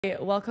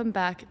Welcome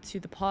back to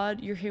the pod.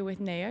 You're here with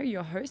Neya,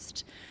 your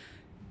host.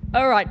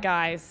 All right,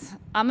 guys,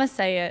 I'm going to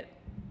say it.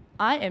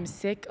 I am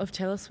sick of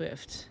Taylor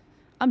Swift.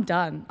 I'm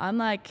done.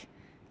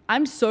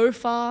 I'm so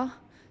far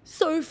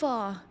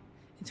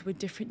into a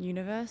different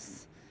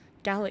universe,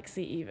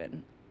 galaxy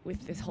even,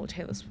 with this whole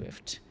Taylor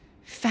Swift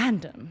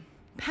fandom.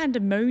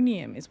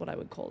 Pandemonium is what I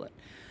would call it.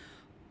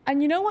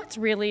 And you know what's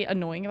really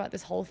annoying about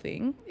this whole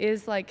thing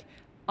is I'm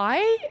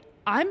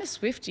a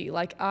Swiftie.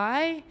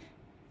 I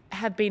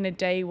have been a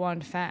day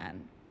one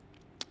fan,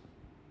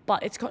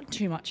 but it's gotten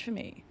too much for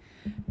me.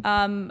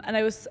 And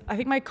I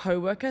think my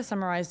coworker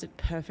summarized it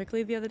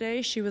perfectly the other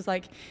day. She was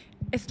like,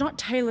 it's not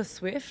Taylor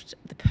Swift,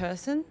 the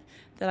person,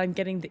 that I'm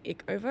getting the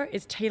ick over.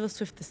 It's Taylor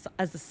Swift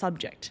as the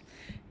subject.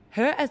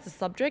 Her as the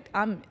subject,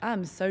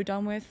 I'm so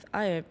done with.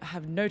 I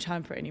have no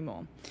time for it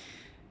anymore.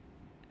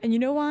 And you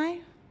know why?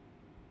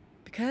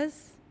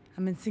 Because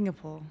I'm in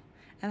Singapore,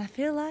 and I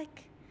feel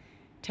like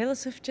Taylor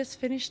Swift just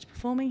finished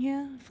performing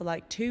here for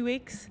 2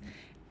 weeks,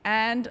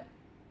 and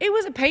it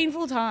was a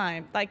painful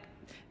time,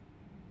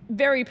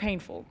 very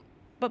painful.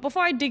 But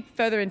before I dig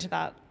further into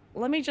that,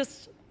 let me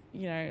just,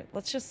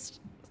 let's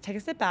just take a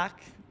step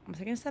back. I'm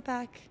taking a step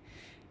back.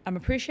 I'm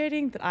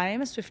appreciating that I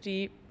am a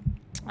Swiftie.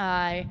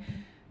 I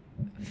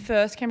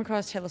first came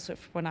across Taylor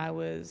Swift when I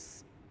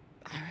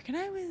reckon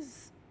I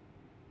was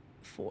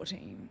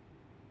 14.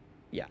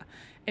 Yeah.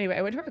 Anyway,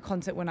 I went to her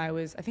concert when I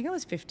was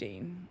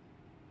 15.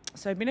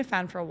 So I've been a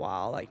fan for a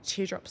while,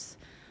 teardrops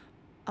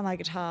on my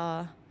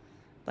guitar.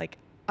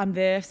 I'm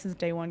there since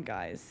day one,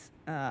 guys.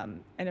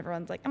 And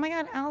everyone's like, oh my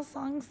God, our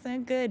song's so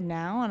good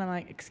now. And I'm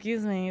like,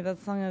 excuse me,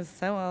 that song is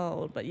so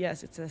old. But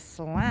yes, it's a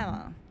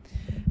slammer.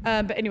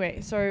 But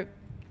anyway, so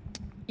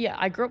yeah,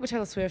 I grew up with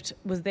Taylor Swift,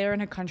 was there in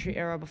her country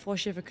era before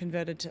she ever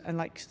converted to,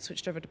 and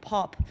switched over to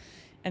pop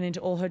and into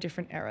all her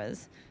different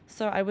eras.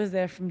 So I was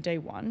there from day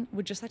one.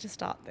 Would just like to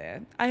start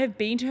there. I have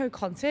been to her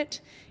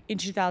concert in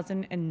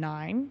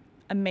 2009.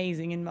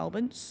 Amazing in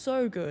Melbourne,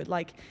 so good.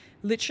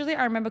 Literally,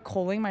 I remember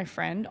calling my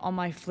friend on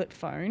my flip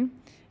phone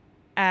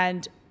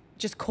and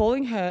just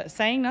calling her,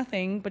 saying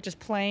nothing, but just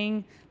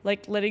playing,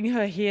 letting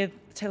her hear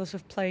Taylor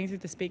Swift playing through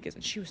the speakers.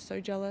 And she was so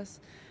jealous.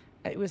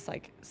 It was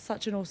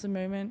such an awesome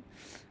moment.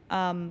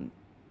 But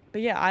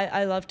yeah,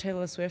 I love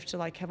Taylor Swift.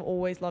 Have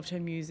always loved her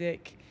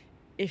music.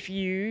 If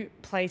you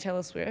play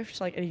Taylor Swift,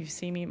 and you've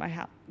seen me in my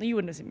house, you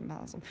wouldn't have seen me in my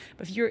household,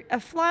 but if you're a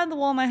fly on the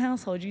wall in my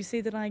household, you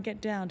see that I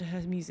get down to her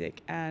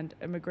music and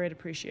am a great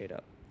appreciator.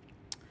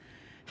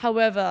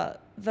 However,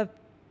 the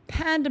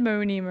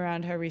pandemonium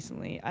around her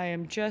recently, I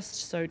am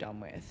just so done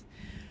with.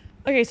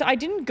 Okay, so I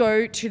didn't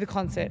go to the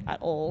concert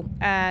at all,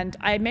 and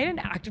I made an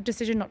active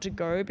decision not to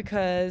go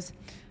because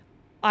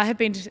I have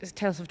been to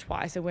Taylor Swift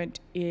twice. I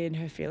went in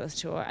her Fearless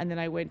tour, and then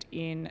I went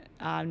in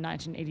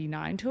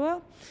 1989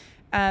 tour.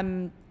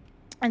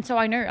 And so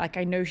I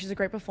know she's a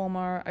great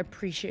performer. I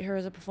appreciate her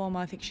as a performer.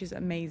 I think she's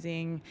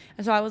amazing.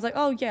 And so I was like,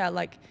 oh yeah,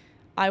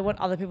 I want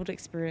other people to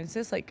experience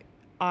this.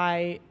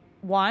 I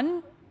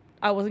wasn't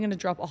going to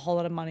drop a whole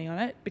lot of money on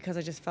it because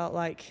I just felt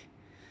like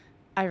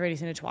I've already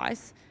seen it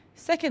twice.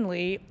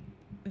 Secondly,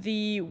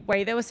 the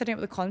way they were setting up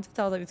the concerts,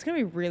 I was like, it's going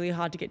to be really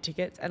hard to get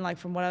tickets. And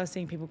from what I was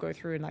seeing people go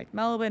through in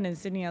Melbourne and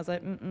Sydney, I was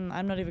like,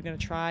 I'm not even going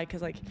to try.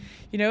 Cause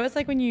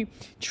it's when you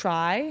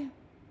try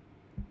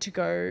to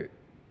go,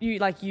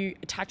 you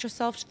attach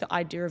yourself to the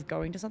idea of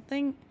going to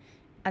something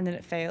and then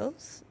it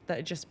fails, that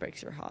it just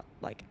breaks your heart.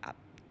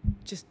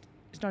 It's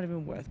not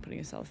even worth putting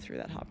yourself through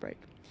that heartbreak.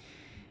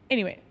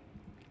 Anyway,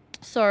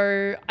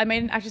 so I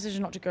made an active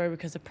decision not to go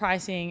because of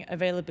pricing,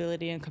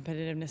 availability, and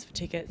competitiveness for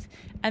tickets.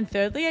 And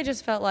thirdly, I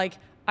just felt like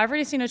I've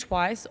already seen her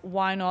twice.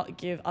 Why not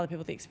give other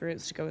people the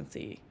experience to go and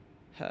see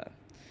her?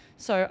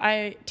 So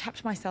I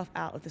tapped myself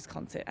out of this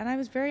concert, and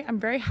I'm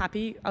very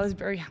happy. I was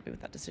very happy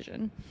with that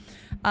decision.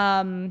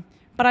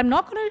 But I'm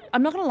not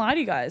gonna lie to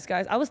you guys.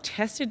 I was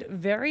tested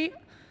very,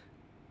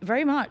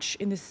 very much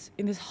in this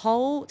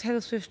whole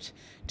Taylor Swift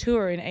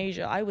tour in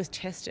Asia. I was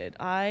tested.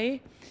 I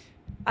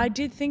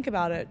did think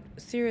about it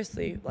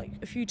seriously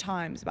a few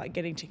times about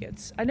getting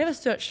tickets. I never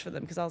searched for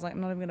them because I was like, I'm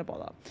not even gonna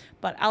bother.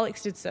 But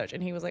Alex did search,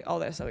 and he was like, oh,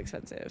 they're so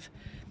expensive.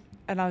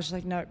 And I was just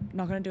like, no,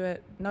 not gonna do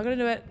it. Not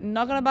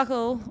gonna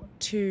buckle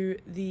to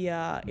the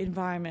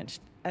environment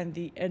and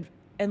the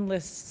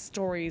endless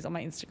stories on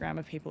my Instagram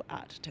of people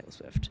at Taylor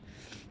Swift.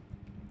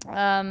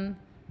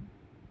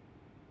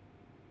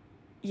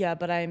 Yeah,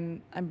 but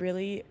I'm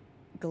really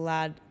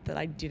glad that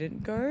I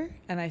didn't go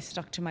and I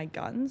stuck to my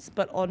guns.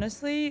 But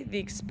honestly, the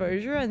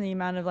exposure and the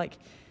amount of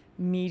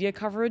media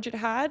coverage it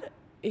had,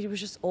 it was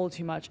just all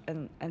too much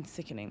and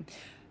sickening.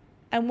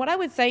 And what I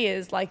would say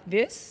is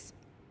this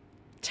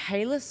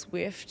Taylor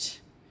Swift,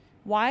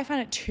 why I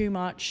find it too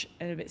much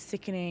and a bit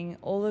sickening,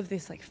 all of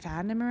this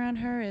fandom around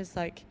her is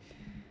I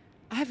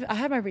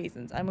have my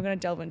reasons and we're going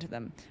to delve into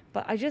them.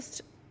 But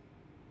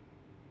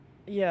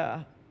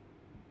yeah,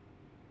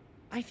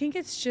 I think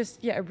it's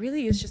just, it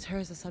really is just her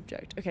as a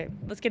subject. Okay,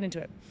 let's get into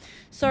it.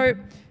 So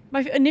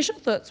my initial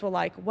thoughts were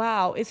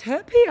wow, is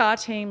her PR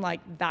team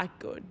that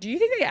good? Do you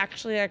think they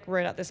actually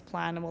wrote out this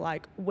plan and were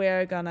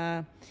we're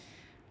gonna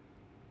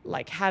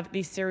like have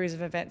these series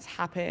of events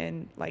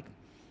happen, like,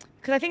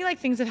 because I think like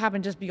things have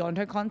happened just beyond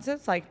her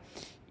concerts. Like,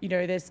 you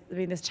know, there's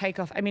been this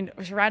takeoff. I mean,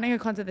 surrounding her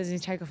concert, there's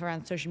this takeoff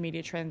around social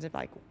media trends of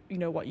like, you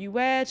know, what you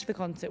wear to the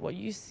concert, what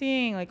you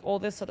sing, like all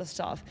this sort of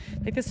stuff.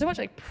 Like there's so much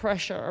like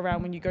pressure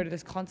around when you go to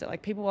this concert.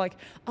 Like people were like,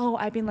 oh,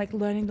 I've been like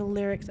learning the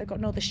lyrics. I've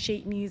gotten all the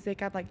sheet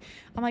music. I'm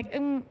like,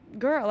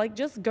 girl, like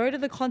just go to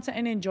the concert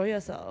and enjoy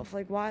yourself.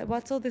 Like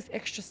what's all this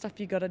extra stuff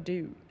you got to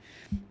do?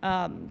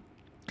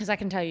 Because I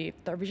can tell you,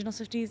 the original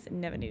Swifties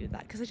never needed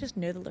that because they just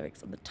know the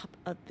lyrics on the top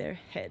of their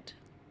head.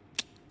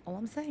 All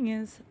I'm saying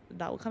is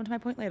that will come to my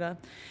point later.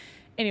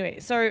 Anyway,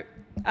 so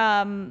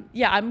part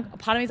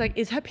of me is like,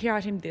 is her PR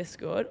team this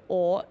good,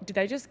 or did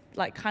they just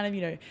like kind of,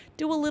 you know,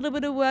 do a little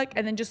bit of work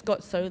and then just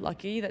got so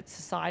lucky that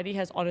society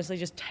has honestly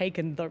just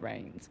taken the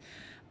reins?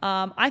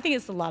 I think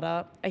it's the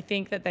latter. I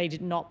think that they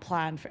did not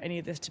plan for any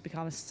of this to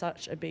become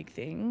such a big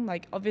thing.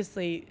 Like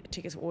obviously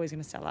tickets were always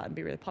going to sell out and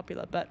be really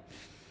popular, but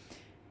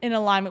in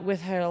alignment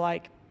with her,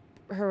 like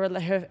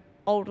her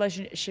old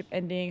relationship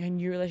ending, her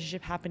new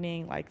relationship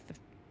happening, like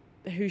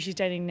who she's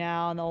dating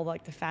now and all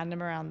like the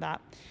fandom around that,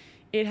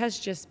 it has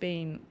just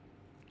been,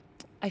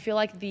 I feel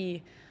like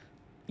the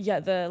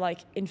like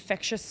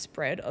infectious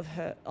spread of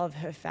her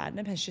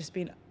fandom has just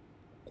been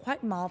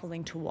quite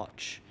marveling to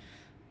watch,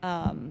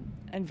 and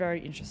very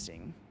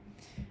interesting.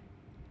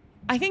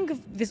 I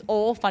think this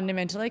all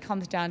fundamentally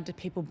comes down to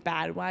people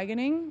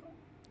bandwagoning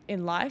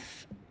in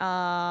life,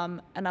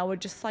 and I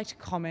would just like to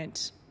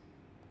comment,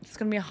 it's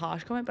going to be a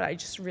harsh comment, but I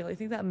just really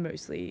think that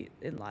mostly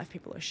in life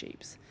people are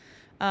sheeps.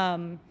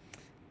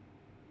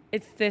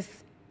 It's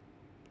this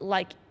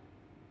like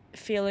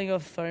feeling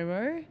of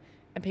FOMO,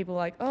 and people are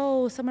like,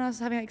 oh, someone else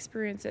is having to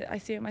experience it. I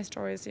see it in my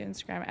stories, I see it on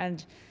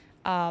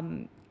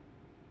Instagram,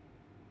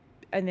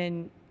 and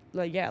then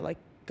like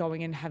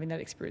going and having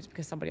that experience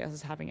because somebody else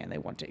is having it and they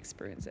want to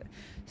experience it.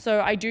 So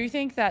I do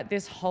think that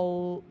this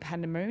whole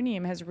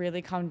pandemonium has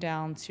really come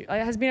down to,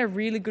 it has been a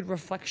really good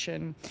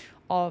reflection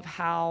of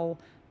how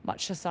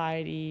much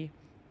society,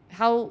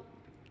 how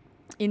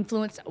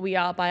influenced we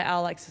are by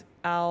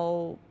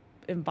our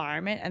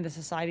environment and the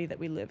society that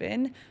we live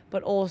in,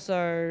 but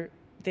also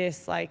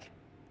this like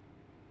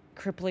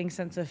crippling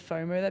sense of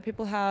FOMO that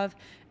people have,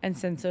 and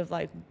sense of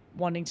like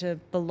wanting to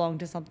belong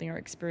to something or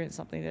experience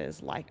something that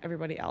is like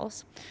everybody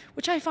else,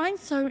 which I find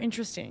so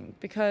interesting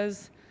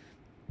because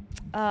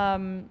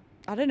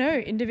I don't know,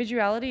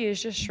 individuality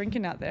is just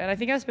shrinking out there. And I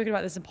think I've spoken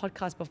about this in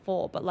podcasts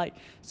before, but like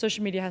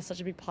social media has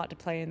such a big part to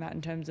play in that,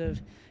 in terms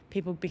of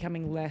people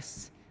becoming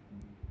less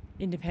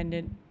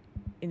independent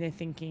in their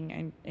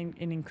thinking and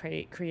in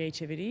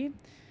creativity.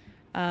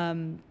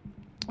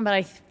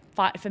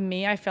 But for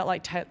me, I felt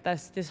like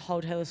this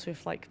whole Taylor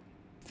Swift like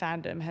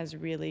fandom has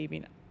really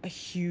been a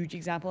huge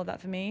example of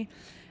that for me.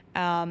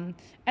 And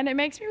it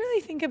makes me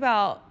really think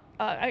about,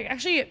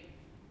 it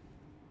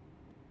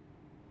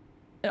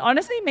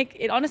honestly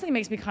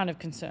makes me kind of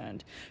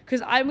concerned,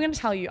 because I'm going to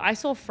tell you, I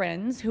saw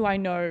friends who I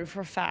know for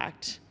a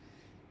fact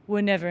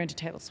were never into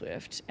Taylor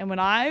Swift. And when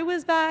I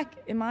was back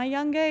in my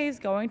young days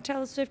going to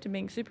Taylor Swift and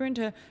being super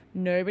into her,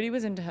 nobody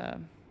was into her.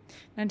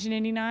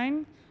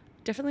 1989,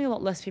 definitely a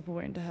lot less people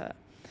were into her.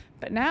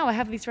 But now I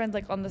have these friends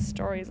like on the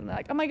stories and they're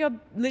like, oh my God,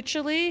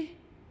 literally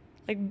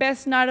like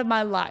best night of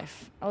my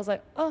life. I was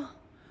like, oh,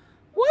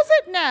 was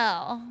it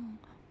now?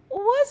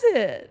 Was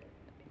it?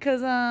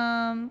 Because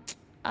I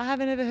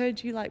haven't ever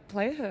heard you like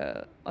play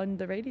her on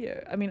the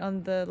radio. I mean,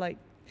 on the like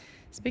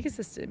speaker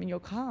system in your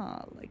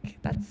car. Like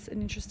that's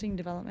an interesting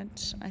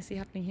development I see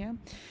happening here.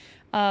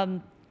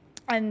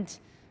 And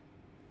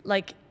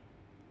like,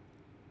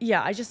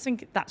 yeah, I just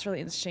think that's really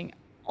interesting.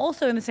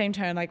 Also in the same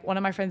tone, like one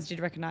of my friends did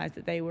recognize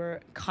that they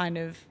were kind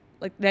of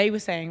like, they were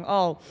saying,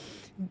 oh,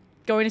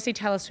 going to see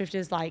Taylor Swift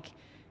is like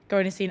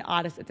going to see an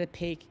artist at their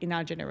peak in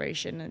our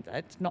generation, and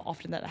it's not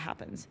often that it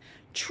happens.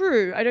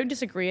 True, I don't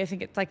disagree. I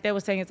think it's like they were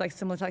saying it's like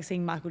similar to like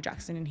seeing Michael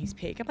Jackson in his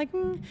peak. I'm like,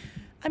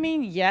 I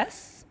mean,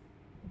 yes,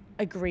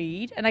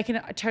 agreed, and I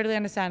can totally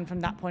understand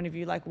from that point of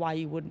view, like why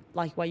you would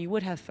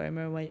have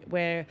FOMO,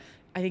 where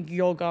I think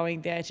you're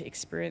going there to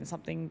experience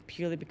something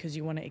purely because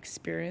you want to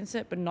experience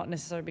it, but not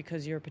necessarily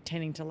because you're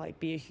pretending to like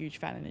be a huge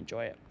fan and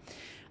enjoy it.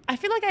 I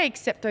feel like I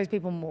accept those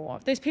people more.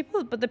 Those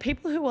people, but the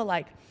people who are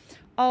like,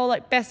 oh,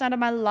 like best night of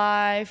my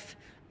life,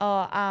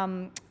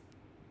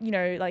 you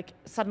know, like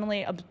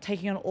suddenly I'm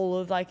taking on all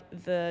of like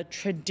the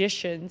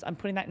traditions. I'm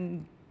putting that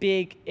in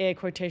big air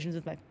quotations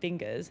with my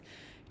fingers.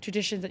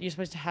 Traditions that you're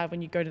supposed to have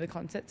when you go to the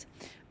concerts.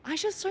 I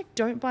just like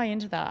don't buy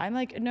into that. I'm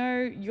like,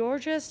 no, you're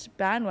just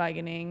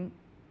bandwagoning.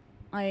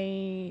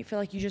 I feel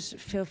like you just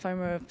feel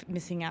FOMO of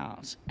missing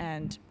out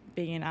and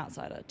being an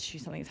outsider to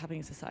something that's happening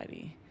in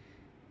society.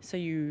 So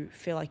you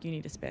feel like you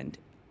need to spend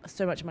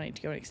so much money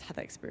to go and have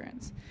that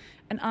experience.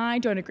 And I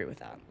don't agree with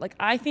that. Like,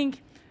 I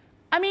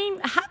mean,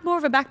 have more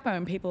of a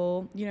backbone,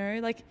 people, you know,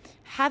 like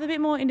have a bit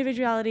more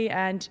individuality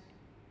and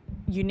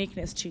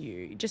uniqueness to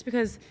you. Just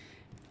because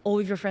all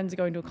of your friends are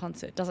going to a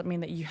concert doesn't mean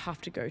that you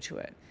have to go to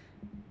it.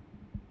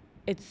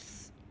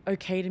 It's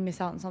okay to miss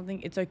out on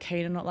something. It's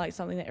okay to not like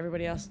something that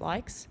everybody else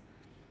likes.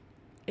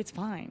 It's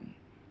fine.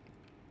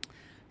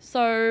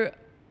 So,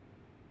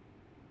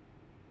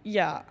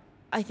 yeah,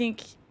 I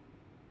think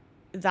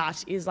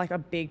that is like a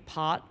big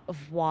part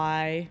of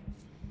why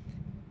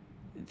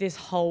this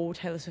whole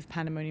Taylor Swift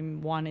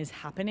pandemonium, one, is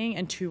happening,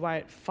 and two, why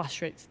it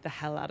frustrates the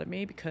hell out of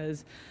me,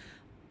 because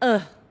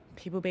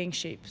people being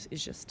sheep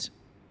is just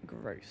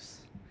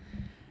gross.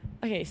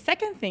 Okay,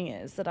 second thing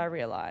is that I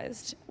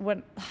realized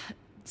when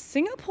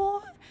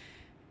Singapore's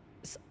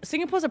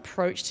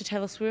approach to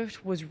Taylor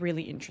Swift was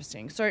really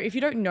interesting. So if you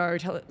don't know,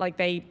 like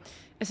they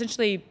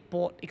essentially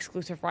bought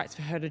exclusive rights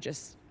for her to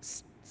just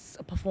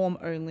perform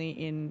only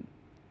in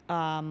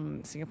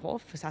Singapore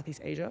for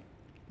Southeast Asia.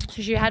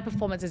 So she had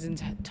performances in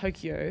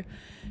Tokyo,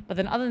 but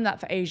then other than that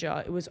for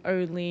Asia, it was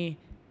only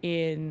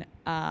in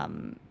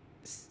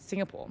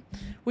Singapore,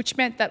 which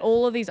meant that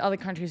all of these other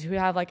countries who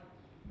have like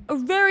a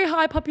very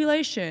high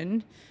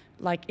population,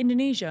 like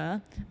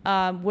Indonesia,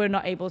 were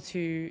not able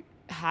to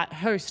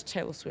host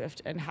Taylor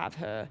Swift and have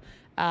her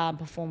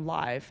perform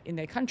live in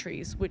their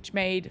countries, which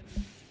made,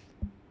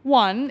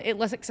 one, it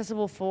less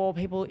accessible for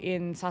people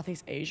in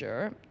Southeast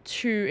Asia.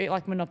 Two, it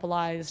like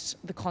monopolized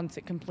the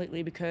concert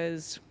completely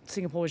because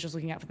Singapore was just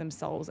looking out for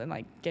themselves and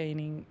like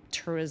gaining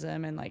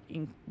tourism and like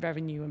in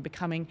revenue and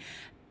becoming,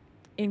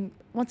 in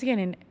once again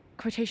in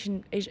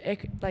quotation,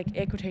 like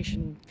air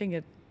quotation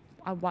finger,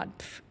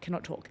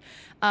 cannot talk.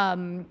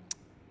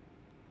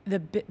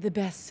 The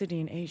best city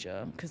in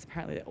Asia, because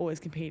apparently they're always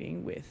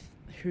competing with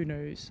who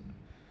knows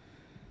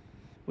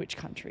which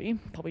country,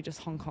 probably just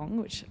Hong Kong,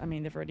 which, I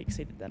mean, they've already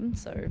exceeded them,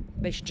 so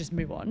they should just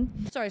move on.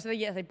 Sorry, so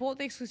they bought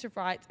the exclusive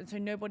rights, and so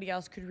nobody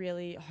else could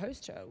really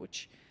host her,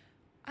 which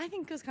I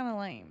think was kind of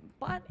lame.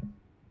 But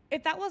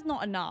if that was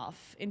not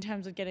enough in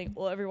terms of getting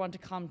everyone to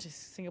come to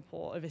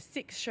Singapore over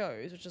 6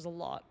 shows, which is a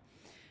lot,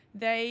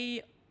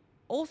 they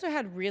also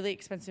had really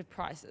expensive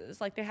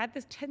prices. Like they had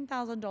this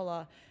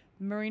 $10,000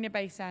 Marina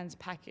Bay Sands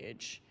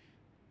package.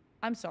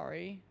 I'm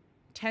sorry,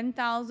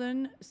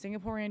 10,000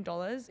 Singaporean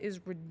dollars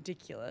is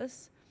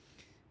ridiculous.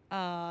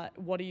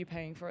 What are you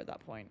paying for at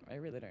that point? I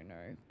really don't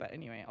know. But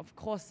anyway, of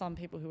course, some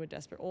people who were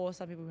desperate or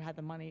some people who had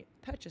the money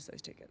purchased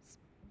those tickets.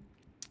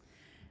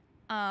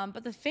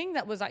 But the thing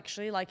that was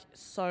actually like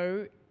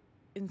so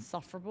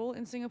insufferable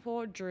in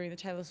Singapore during the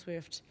Taylor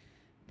Swift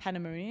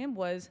pandemonium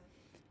was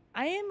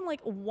I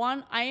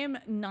am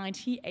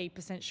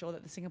 98% sure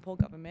that the Singapore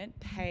government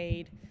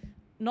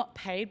not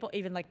paid, but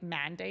even like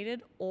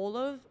mandated all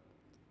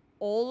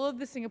of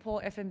the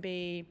Singapore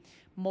F&B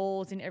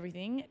malls and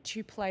everything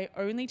to play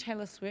only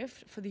Taylor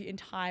Swift for the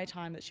entire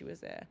time that she was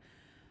there.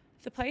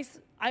 The place,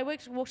 I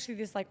walked through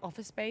this like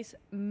office space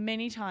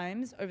many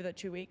times over the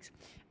 2 weeks,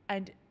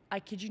 and I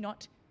kid you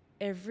not,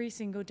 every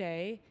single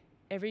day,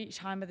 every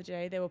time of the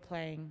day, they were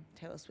playing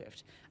Taylor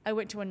Swift. I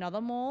went to another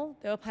mall,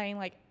 they were playing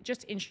like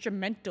just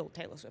instrumental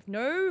Taylor Swift.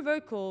 No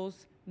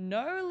vocals,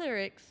 no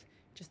lyrics,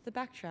 just the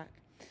backtrack.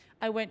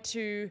 I went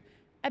to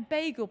a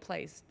bagel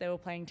place, they were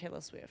playing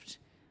Taylor Swift.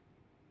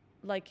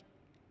 Like,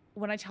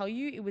 when I tell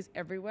you it was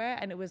everywhere,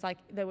 and it was like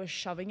they were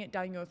shoving it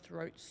down your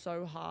throat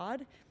so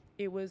hard,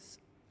 it was,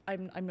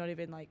 I'm not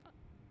even like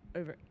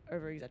over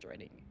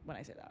exaggerating when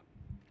I say that.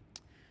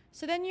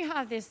 So then you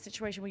have this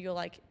situation where you're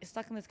like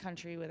stuck in this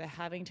country where they're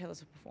having Taylor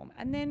Swift perform.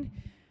 And then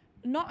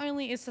not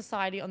only is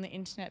society on the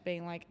internet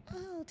being like,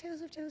 oh, Taylor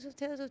Swift, Taylor Swift,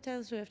 Taylor Swift,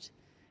 Taylor Swift,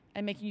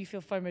 and making you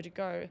feel FOMO to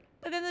go,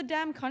 but then the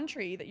damn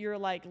country that you're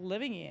like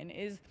living in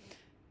is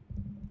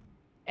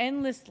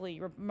endlessly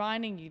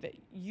reminding you that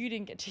you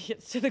didn't get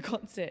tickets to the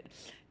concert.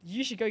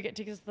 You should go get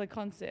tickets to the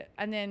concert.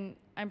 And then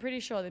I'm pretty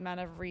sure the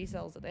amount of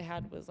resales that they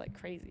had was like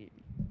crazy.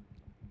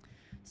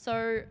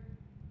 So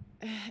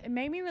it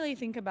made me really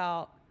think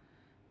about,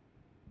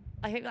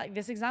 I think like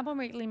this example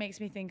really makes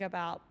me think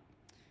about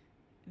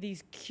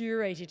these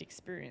curated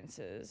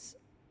experiences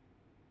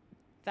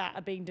that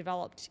are being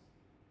developed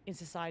in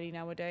society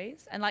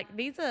nowadays. And like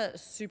these are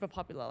super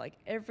popular. Like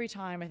every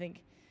time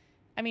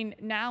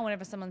now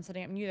whenever someone's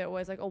setting up new, they're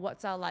always like, oh,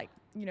 what's our like,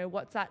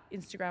 what's that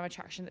Instagram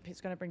attraction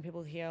that's going to bring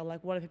people here?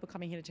 Like what are people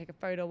coming here to take a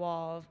photo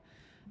of?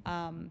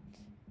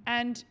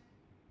 And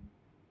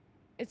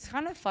it's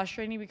kind of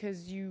frustrating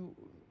because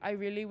I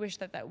really wish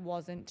that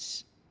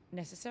wasn't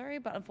necessary,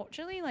 but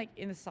unfortunately, like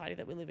in the society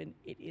that we live in,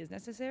 it is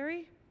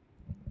necessary.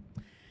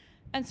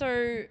 And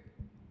so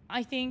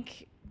I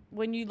think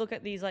when you look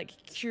at these like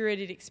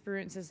curated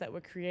experiences that we're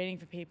creating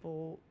for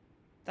people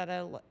that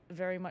are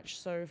very much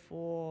so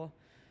for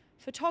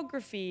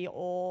photography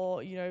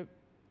or,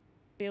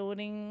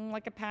 building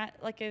like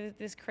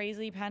this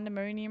crazy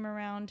pandemonium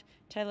around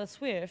Taylor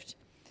Swift,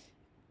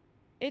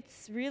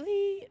 it's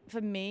really, for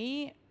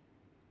me,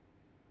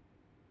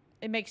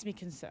 it makes me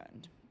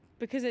concerned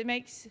because it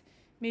makes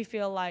me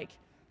feel like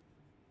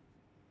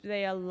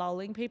they are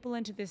lulling people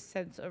into this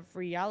sense of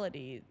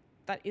reality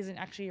that isn't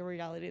actually a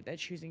reality that they're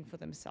choosing for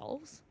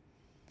themselves.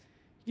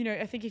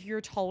 I think if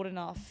you're told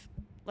enough,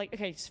 like,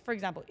 okay, for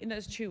example, in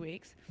those 2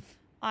 weeks,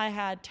 I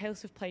had Taylor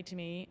Swift play to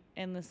me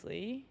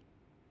endlessly.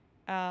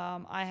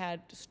 I had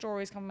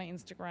stories come on my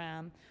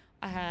Instagram.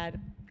 I had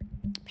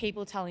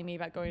people telling me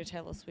about going to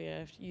Taylor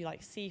Swift. You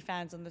like see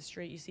fans on the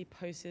street, you see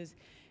posters,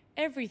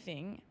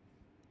 everything.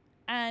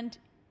 And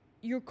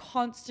you're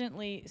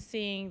constantly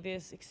seeing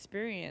this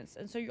experience.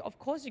 And so of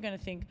course you're going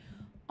to think,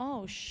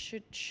 oh,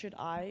 should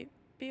I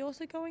be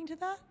also going to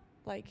that?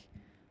 Like,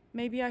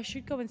 maybe I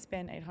should go and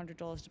spend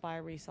 $800 to buy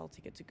a resale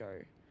ticket to go.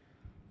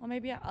 Or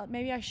maybe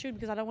I should,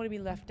 because I don't want to be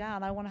left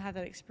out. I want to have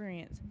that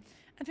experience.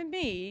 And for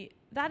me,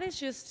 that is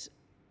just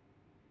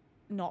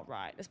not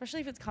right, especially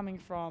if it's coming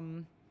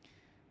from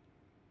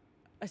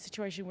a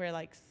situation where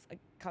like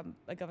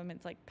a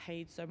government's like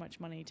paid so much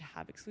money to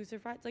have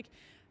exclusive rights. Like,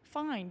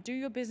 fine, do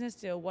your business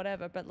deal,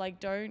 whatever, but like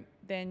don't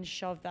then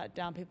shove that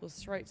down people's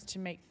throats to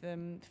make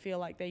them feel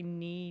like they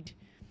need,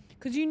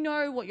 because you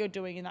know what you're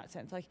doing in that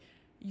sense. Like,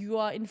 you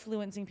are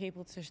influencing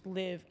people to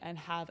live and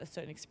have a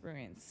certain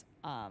experience,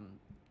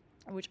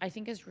 which I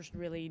think is just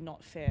really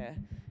not fair.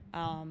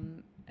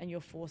 And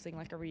you're forcing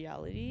like a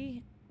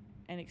reality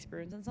and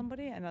experience on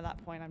somebody. And at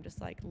that point, I'm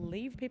just like,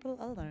 leave people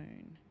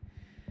alone.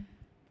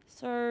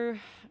 So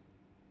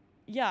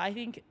yeah, I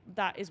think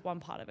that is one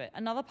part of it.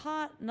 Another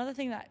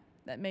thing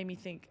that made me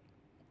think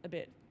a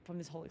bit from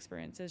this whole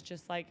experience is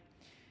just like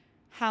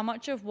how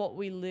much of what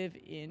we live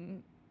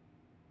in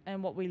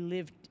and what we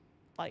lived,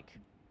 like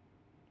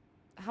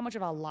how much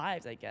of our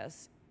lives, I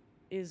guess,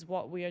 is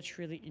what we are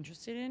truly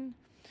interested in,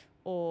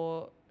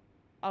 or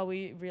are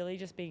we really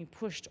just being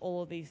pushed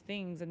all of these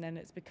things and then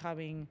it's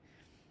becoming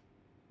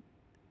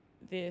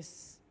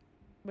this,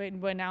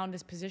 we're now in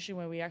this position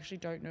where we actually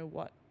don't know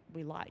what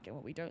we like and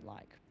what we don't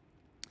like.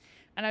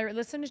 And I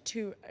listened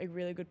to a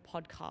really good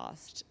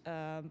podcast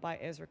by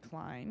Ezra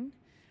Klein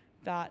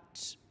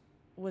that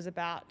was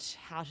about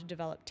how to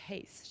develop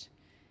taste.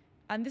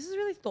 And this is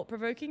really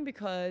thought-provoking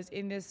because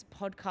in this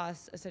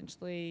podcast,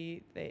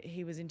 essentially,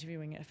 he was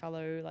interviewing a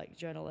fellow like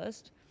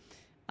journalist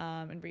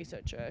and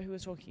researcher who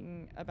was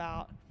talking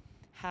about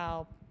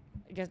how,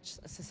 I guess,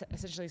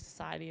 essentially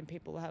society and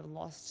people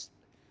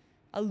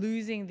are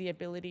losing the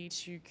ability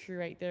to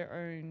curate their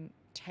own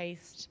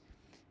taste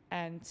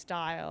and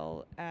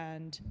style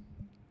and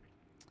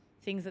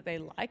things that they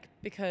like,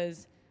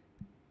 because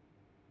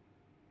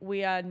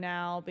we are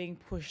now being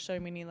pushed so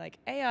many like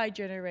AI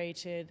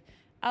generated,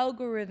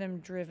 algorithm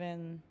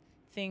driven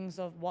things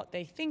of what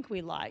they think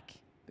we like,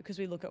 because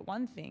we look at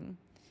one thing,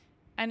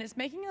 and it's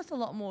making us a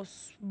lot more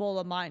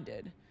smaller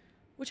minded,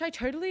 which I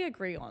totally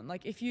agree on.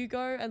 Like, if you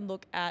go and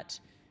look at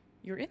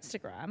your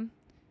Instagram,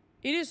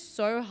 it is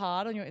so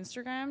hard on your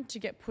Instagram to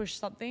get pushed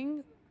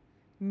something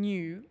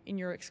new in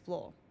your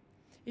Explore.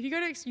 If you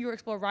go to your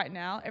Explore right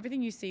now,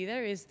 everything you see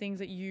there is things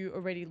that you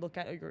already look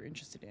at or you're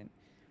interested in.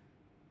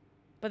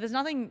 But there's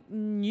nothing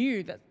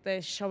new that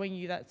they're showing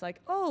you that's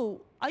like, oh,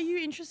 are you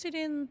interested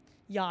in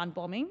yarn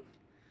bombing?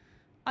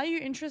 Are you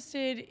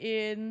interested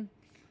in,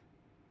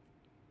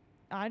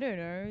 I don't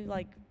know,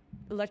 like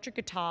electric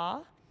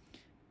guitar?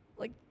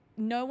 Like,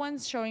 no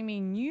one's showing me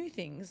new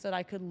things that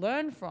I could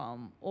learn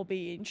from or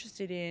be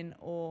interested in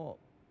or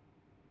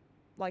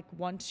like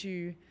want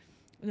to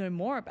know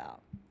more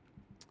about.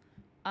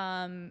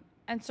 And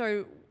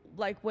so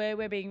like where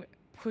we're being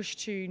pushed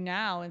to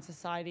now in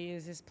society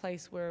is this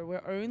place where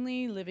we're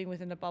only living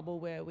within a bubble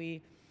where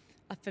we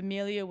are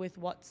familiar with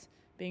what's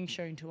being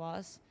shown to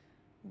us.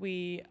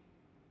 We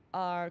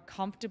are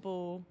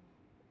comfortable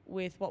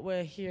with what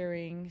we're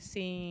hearing,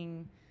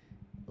 seeing,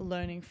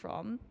 learning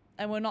from,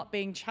 and we're not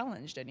being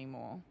challenged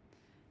anymore.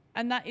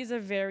 And that is a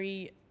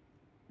very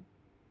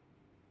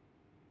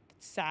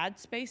sad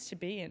space to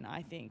be in,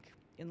 I think,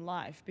 in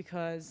life,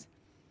 because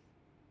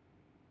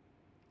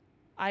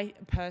I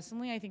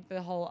think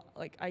the whole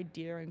like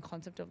idea and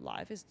concept of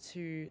life is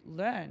to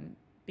learn,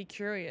 be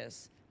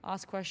curious,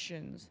 ask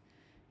questions,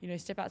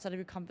 step outside of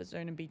your comfort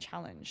zone and be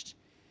challenged.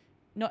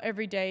 Not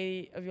every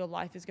day of your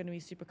life is going to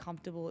be super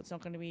comfortable. It's not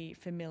going to be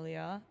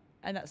familiar,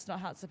 and that's not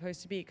how it's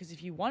supposed to be. Because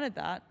if you wanted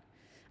that,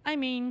 I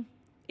mean,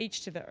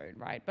 each to their own,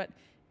 right? But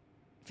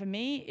for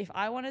me, if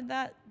I wanted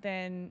that,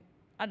 then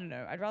I don't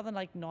know. I'd rather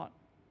like not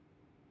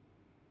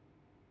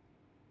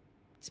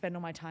spend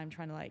all my time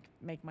trying to like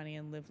make money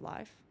and live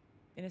life.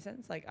 In a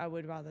sense, like I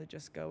would rather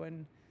just go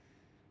and,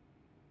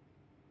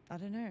 I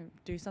don't know,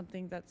 do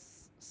something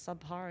that's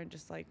subpar and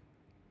just like,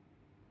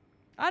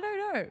 I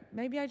don't know,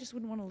 maybe I just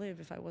wouldn't want to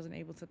live if I wasn't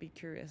able to be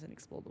curious and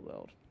explore the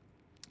world.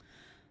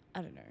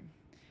 I don't know.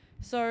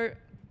 So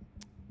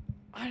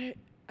I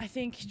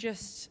think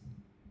just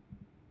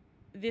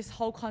this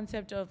whole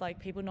concept of like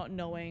people not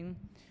knowing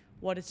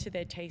what is to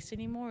their taste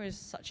anymore is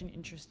such an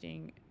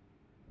interesting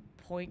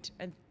point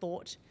and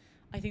thought.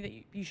 I think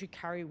that you should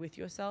carry with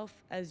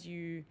yourself as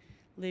you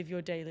live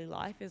your daily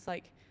life. Is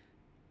like,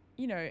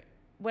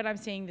 when I'm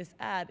seeing this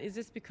ad, is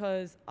this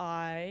because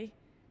I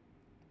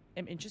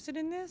am interested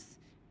in this?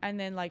 And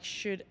then like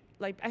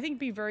I think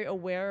be very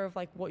aware of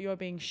like what you're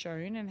being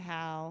shown and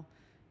how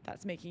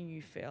that's making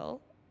you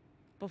feel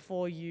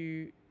before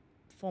you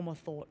form a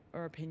thought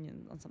or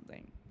opinion on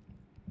something.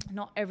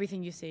 Not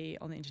everything you see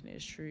on the internet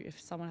is true. If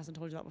someone hasn't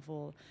told you that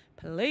before,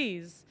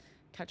 please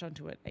catch on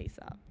to it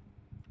ASAP.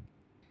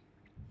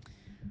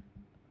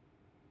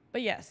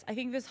 But yes, I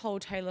think this whole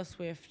Taylor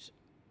Swift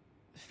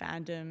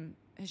fandom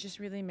has just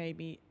really made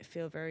me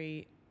feel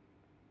very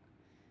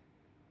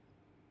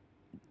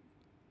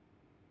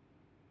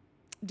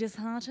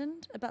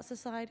disheartened about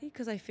society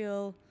because I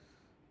feel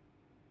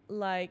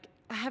like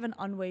I have an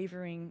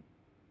unwavering,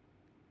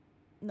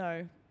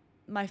 no,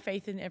 my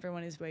faith in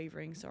everyone is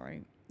wavering,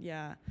 sorry.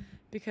 Yeah,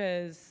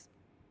 because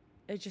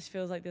it just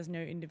feels like there's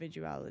no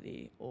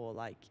individuality or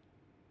like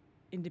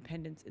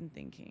independence in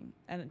thinking.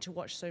 And to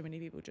watch so many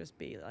people just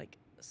be like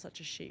such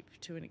a sheep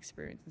to an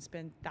experience and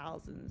spend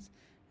thousands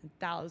and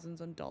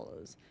thousands on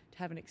dollars to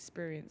have an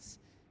experience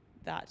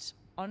that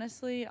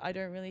honestly I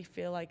don't really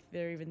feel like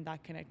they're even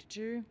that connected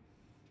to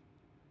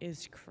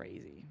is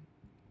crazy.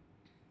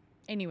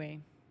 Anyway,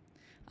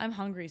 I'm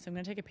hungry, so I'm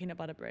going to take a peanut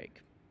butter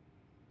break.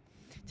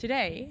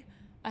 Today,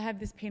 I have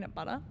this peanut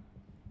butter.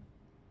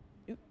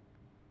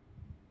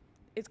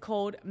 It's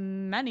called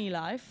Manny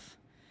Life.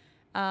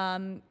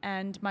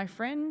 And my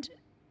friend,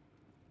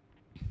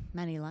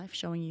 Manny Life,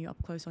 showing you up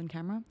close on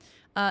camera.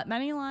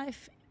 Manny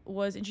Life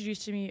was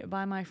introduced to me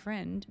by my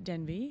friend,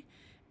 Denvi.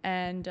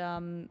 And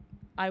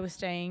I was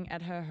staying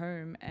at her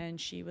home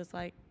and she was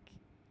like,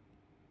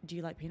 do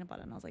you like peanut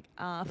butter? And I was like,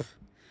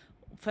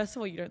 first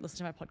of all, you don't listen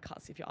to my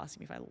podcast if you're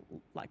asking me if I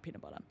like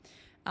peanut butter.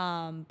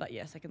 But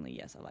yeah, secondly,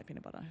 yes, I like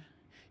peanut butter.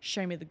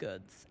 Show me the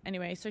goods.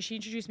 Anyway, so she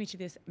introduced me to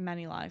this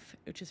Manny Life,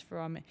 which is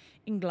from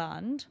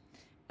England.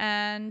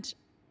 And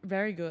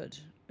very good.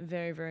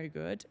 Very, very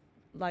good.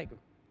 Like,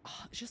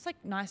 it's just like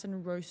nice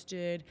and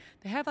roasted.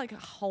 They have like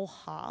whole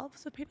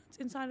halves of peanuts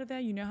inside of there.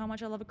 You know how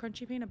much I love a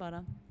crunchy peanut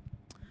butter.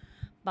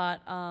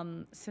 But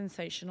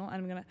sensational. And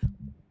I'm going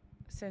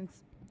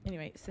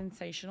to...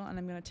 sensational. And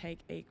I'm going to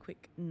take a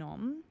quick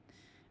nom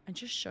and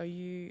just show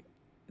you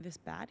this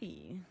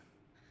baddie.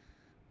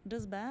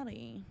 This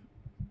baddie.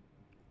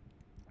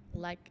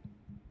 Like,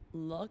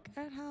 look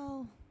at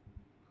how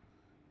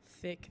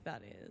thick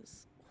that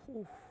is.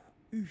 Ooh,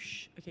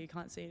 oosh. Okay, you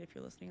can't see it if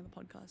you're listening in the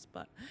podcast,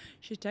 but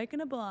she's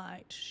taking a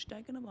bite. She's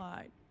taking a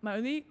bite. My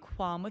only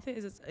qualm with it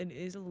is it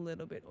is a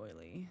little bit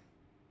oily.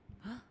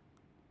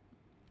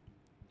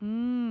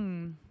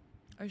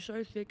 It's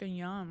so thick and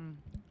yum.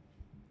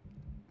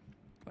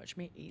 Watch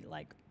me eat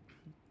like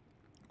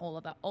all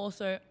of that.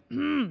 Also,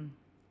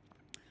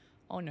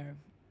 oh no.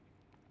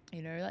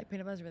 You know, like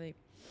peanut butter is really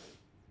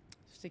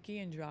sticky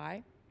and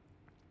dry.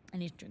 I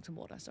need to drink some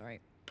water, sorry.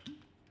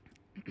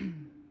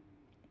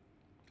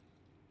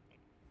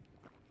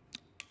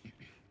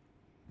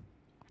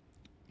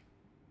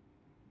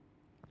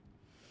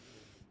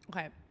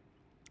 Okay,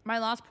 my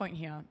last point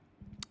here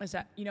is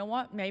that, you know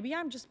what, maybe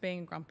I'm just being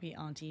a grumpy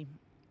auntie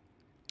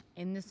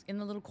in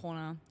the little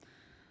corner,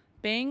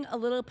 being a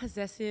little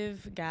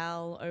possessive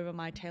gal over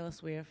my Taylor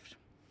Swift.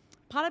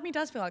 Part of me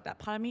does feel like that.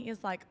 Part of me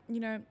is like,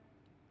 you know,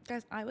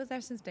 guys, I was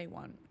there since day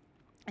one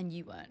and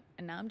you weren't,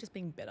 and now I'm just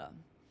being bitter.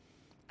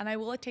 And I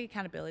will take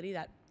accountability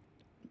that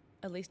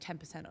at least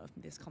 10% of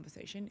this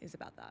conversation is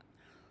about that.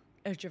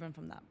 It's driven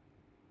from that.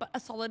 But a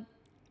solid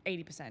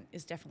 80%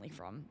 is definitely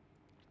from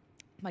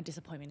my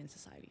disappointment in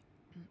society.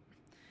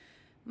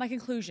 My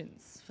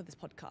conclusions for this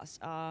podcast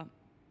are,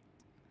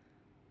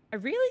 I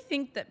really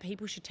think that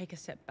people should take a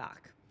step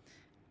back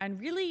and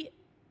really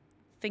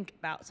think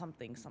about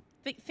something.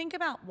 Think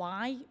about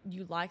why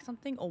you like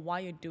something or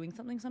why you're doing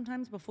something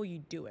sometimes before you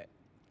do it.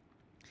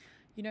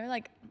 You know,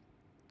 like,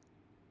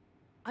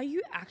 are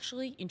you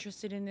actually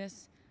interested in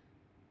this?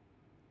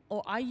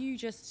 Or are you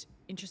just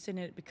interested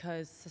in it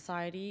because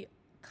society,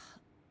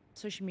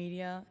 social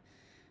media,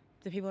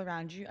 the people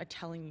around you are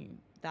telling you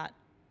that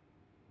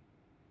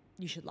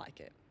you should like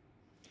it?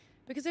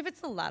 Because if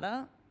it's the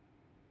latter,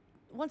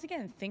 once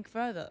again, think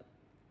further.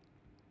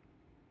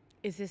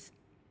 Is this,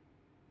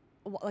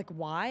 like,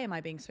 why am I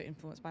being so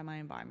influenced by my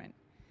environment?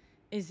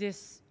 Is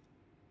this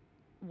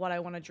what I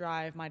want to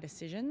drive my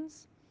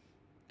decisions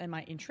and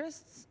my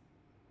interests?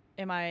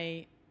 Am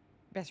I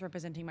best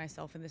representing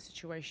myself in this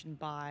situation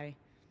by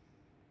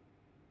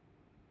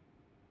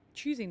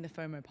choosing the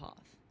FOMO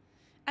path?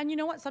 And you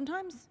know what?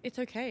 Sometimes it's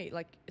okay.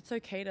 Like, it's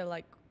okay to,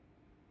 like,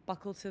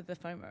 buckle to the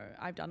FOMO.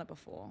 I've done it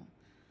before.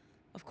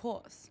 Of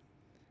course.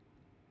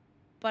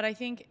 But I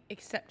think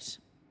accept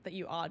that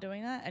you are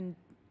doing that and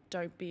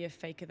don't be a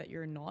faker that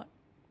you're not.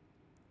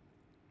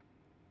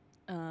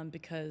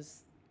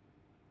 Because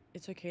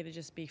it's okay to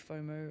just be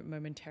FOMO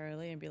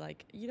momentarily and be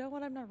like, you know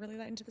what? I'm not really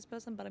that into this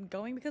person, but I'm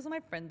going because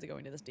my friends are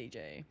going to this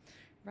DJ.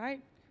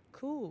 Right?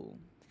 Cool.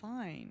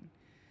 Fine.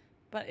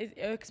 But it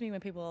irks me when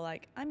people are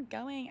like, I'm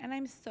going and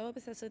I'm so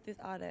obsessed with this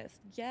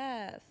artist.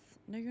 Yes.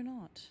 No, you're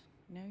not.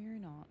 No, you're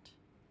not.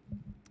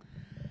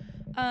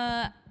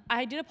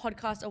 I did a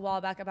podcast a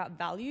while back about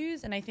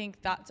values, and I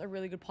think that's a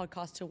really good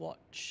podcast to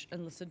watch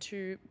and listen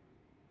to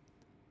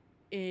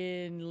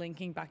in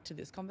linking back to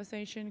this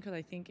conversation, because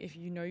I think if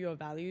you know your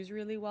values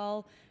really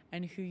well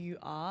and who you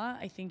are,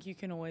 I think you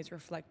can always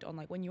reflect on,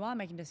 like, when you are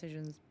making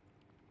decisions,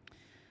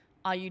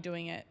 are you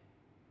doing it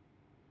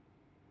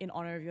in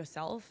honor of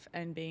yourself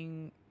and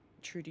being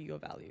true to your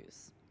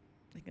values?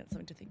 I think that's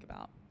something to think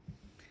about.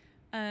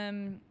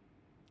 And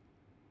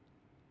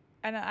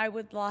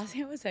last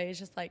thing I would say is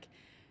just, like,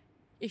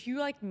 if you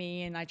like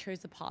me and I chose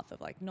the path of,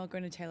 like, not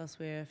going to Taylor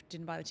Swift,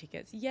 didn't buy the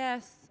tickets,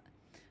 yes,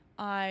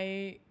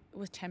 I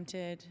was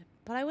tempted,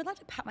 But I would like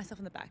to pat myself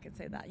on the back and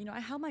say that, I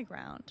held my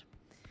ground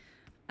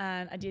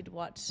and I did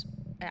what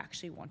I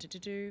actually wanted to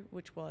do,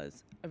 which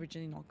was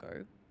originally not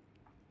go.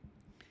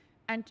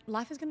 And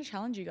life is going to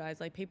challenge you guys.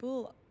 Like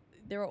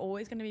there are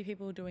always going to be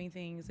people doing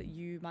things that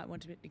you might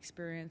want to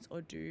experience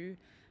or do,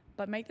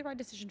 but make the right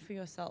decision for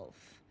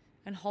yourself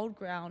and hold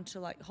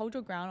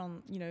your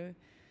ground on,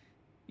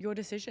 your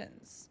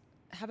decisions.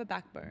 Have a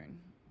backbone.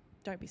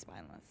 Don't be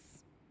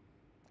spineless.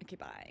 Okay,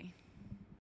 bye.